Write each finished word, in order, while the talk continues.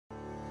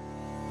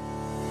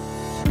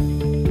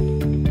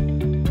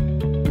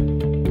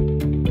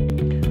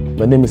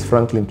My name is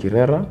Franklin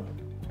Kirera,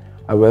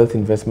 a wealth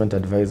investment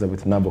advisor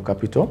with Nabo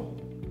Capital.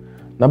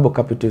 Nabo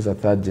Capital is a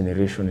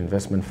third-generation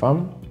investment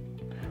firm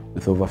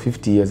with over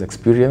 50 years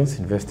experience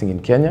investing in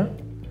Kenya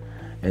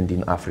and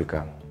in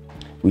Africa.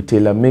 We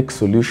tailor-make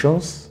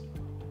solutions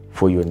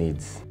for your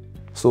needs.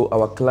 So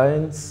our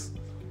clients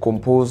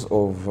compose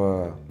of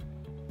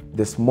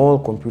the small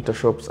computer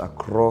shops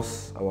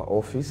across our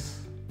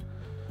office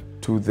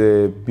to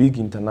the big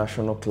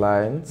international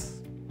clients,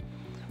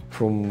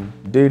 from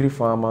dairy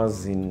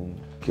farmers in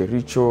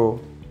Kericho,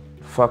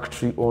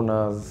 factory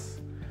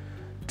owners,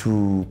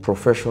 to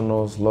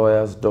professionals,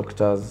 lawyers,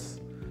 doctors.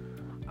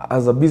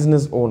 As a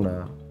business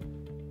owner,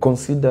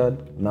 consider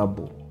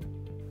Nabo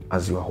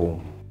as your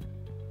home.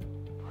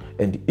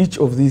 And each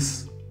of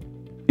these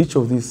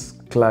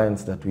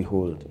clients that we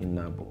hold in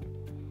Nabo,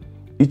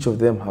 each of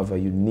them have a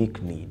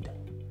unique need,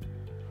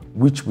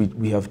 which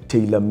we have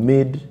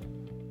tailor-made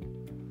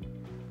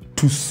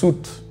to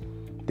suit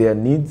their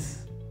needs.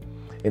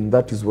 And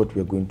that is what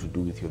we are going to do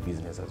with your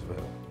business as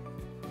well.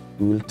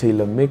 We will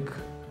tailor-make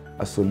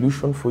a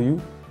solution for you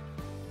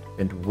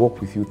and walk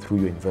with you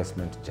through your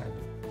investment journey.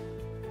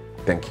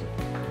 Thank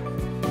you.